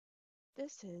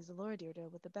This is Laura Deirdre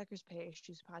with the Becker's Pay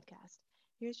Issues podcast.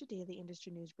 Here's your daily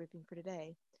industry news briefing for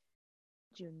today,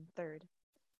 June 3rd.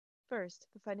 First,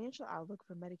 the financial outlook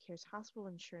for Medicare's Hospital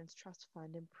Insurance Trust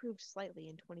Fund improved slightly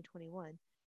in 2021,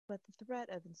 but the threat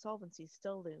of insolvency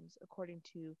still looms, according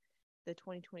to the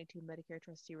 2022 Medicare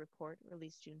Trustee Report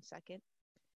released June 2nd.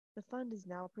 The fund is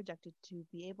now projected to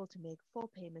be able to make full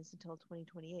payments until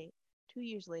 2028, 2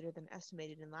 years later than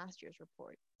estimated in last year's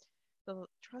report. The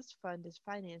trust fund is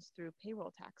financed through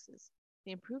payroll taxes.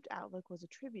 The improved outlook was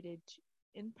attributed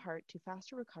in part to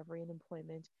faster recovery in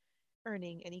employment,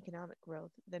 earning, and economic growth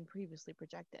than previously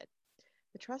projected.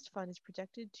 The trust fund is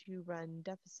projected to run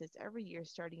deficits every year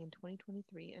starting in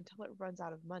 2023 until it runs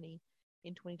out of money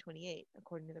in 2028,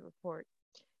 according to the report.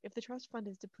 If the trust fund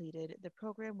is depleted, the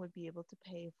program would be able to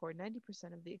pay for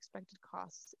 90% of the expected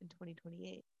costs in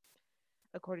 2028,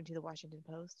 according to the Washington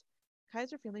Post.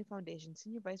 Kaiser Family Foundation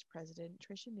Senior Vice President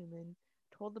Tricia Newman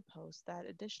told the Post that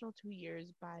additional 2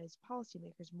 years buys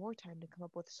policymakers more time to come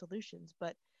up with solutions,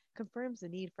 but confirms the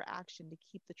need for action to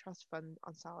keep the trust fund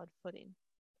on solid footing.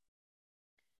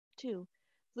 2.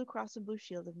 Blue Cross and Blue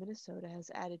Shield of Minnesota has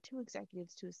added 2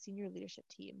 executives to its senior leadership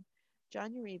team.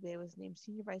 John Uribe was named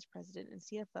Senior Vice President and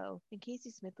CFO, and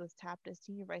Casey Smith was tapped as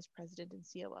Senior Vice President and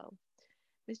COO.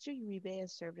 Mr. Uribe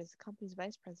has served as the company's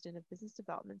Vice President of Business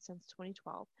Development since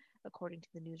 2012, according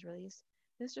to the news release.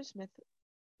 Mr. Smith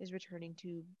is returning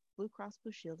to Blue Cross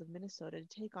Blue Shield of Minnesota to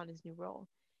take on his new role.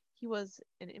 He was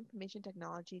an information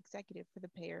technology executive for the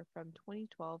payer from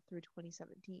 2012 through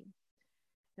 2017.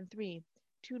 And 3.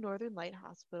 Two Northern Light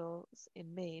hospitals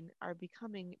in Maine are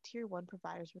becoming Tier 1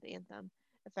 providers with Anthem,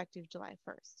 effective July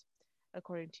 1st.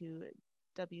 According to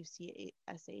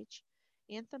WCSH,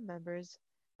 Anthem members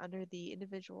under the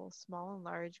individual small and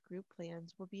large group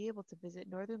plans will be able to visit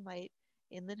Northern Light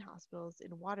Inland Hospitals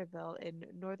in Waterville and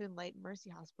Northern Light Mercy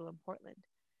Hospital in Portland.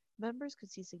 Members could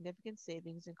see significant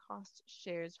savings in cost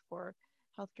shares for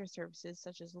healthcare services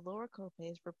such as lower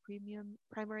copays for premium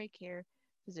primary care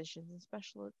physicians and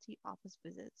specialty office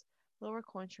visits, lower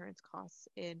coinsurance costs,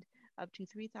 and up to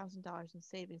 $3,000 in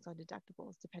savings on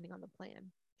deductibles depending on the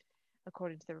plan.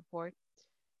 According to the report,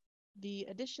 the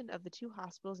addition of the two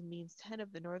hospitals means 10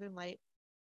 of the Northern Light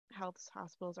Health's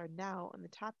hospitals are now on the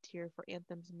top tier for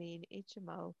Anthem's main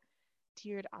HMO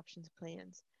tiered options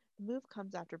plans. The move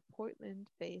comes after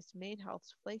Portland-based Maine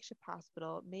Health's flagship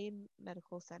hospital, Maine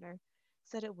Medical Center,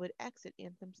 said it would exit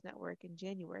Anthem's network in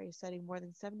January, citing more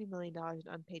than $70 million in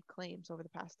unpaid claims over the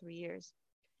past 3 years.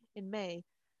 In May,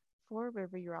 Fore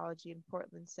River Urology in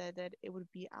Portland said that it would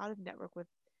be out of network with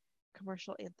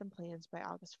commercial Anthem plans by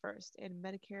August 1st and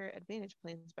Medicare Advantage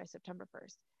plans by September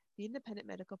 1st. The independent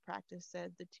medical practice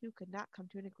said the two could not come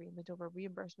to an agreement over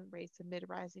reimbursement rates amid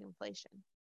rising inflation.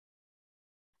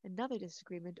 Another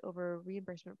disagreement over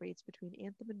reimbursement rates between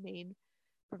Anthem and Maine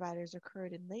providers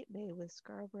occurred in late May with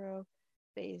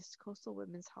Scarborough-based Coastal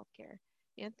Women's Healthcare.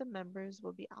 Anthem members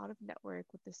will be out of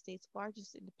network with the state's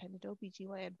largest independent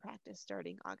OBGYN practice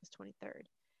starting August 23rd.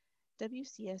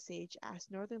 WCSH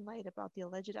asked Northern Light about the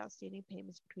alleged outstanding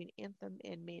payments between Anthem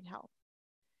and Maine Health.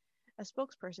 A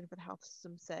spokesperson for the health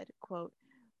system said, quote,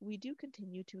 "We do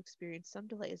continue to experience some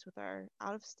delays with our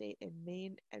out-of-state and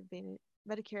Maine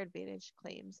Medicare Advantage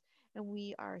claims, and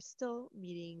we are still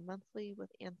meeting monthly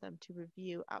with Anthem to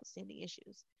review outstanding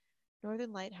issues.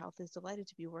 Northern Light Health is delighted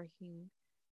to be working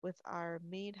with our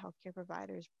main healthcare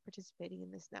providers participating in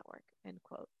this network," end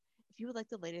quote. If you would like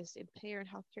the latest in payer and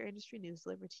healthcare industry news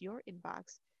delivered to your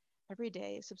inbox every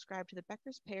day, subscribe to the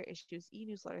Becker's Payer Issues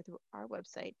e-newsletter through our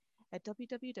website at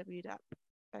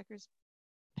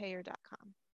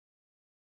www.beckerspayer.com.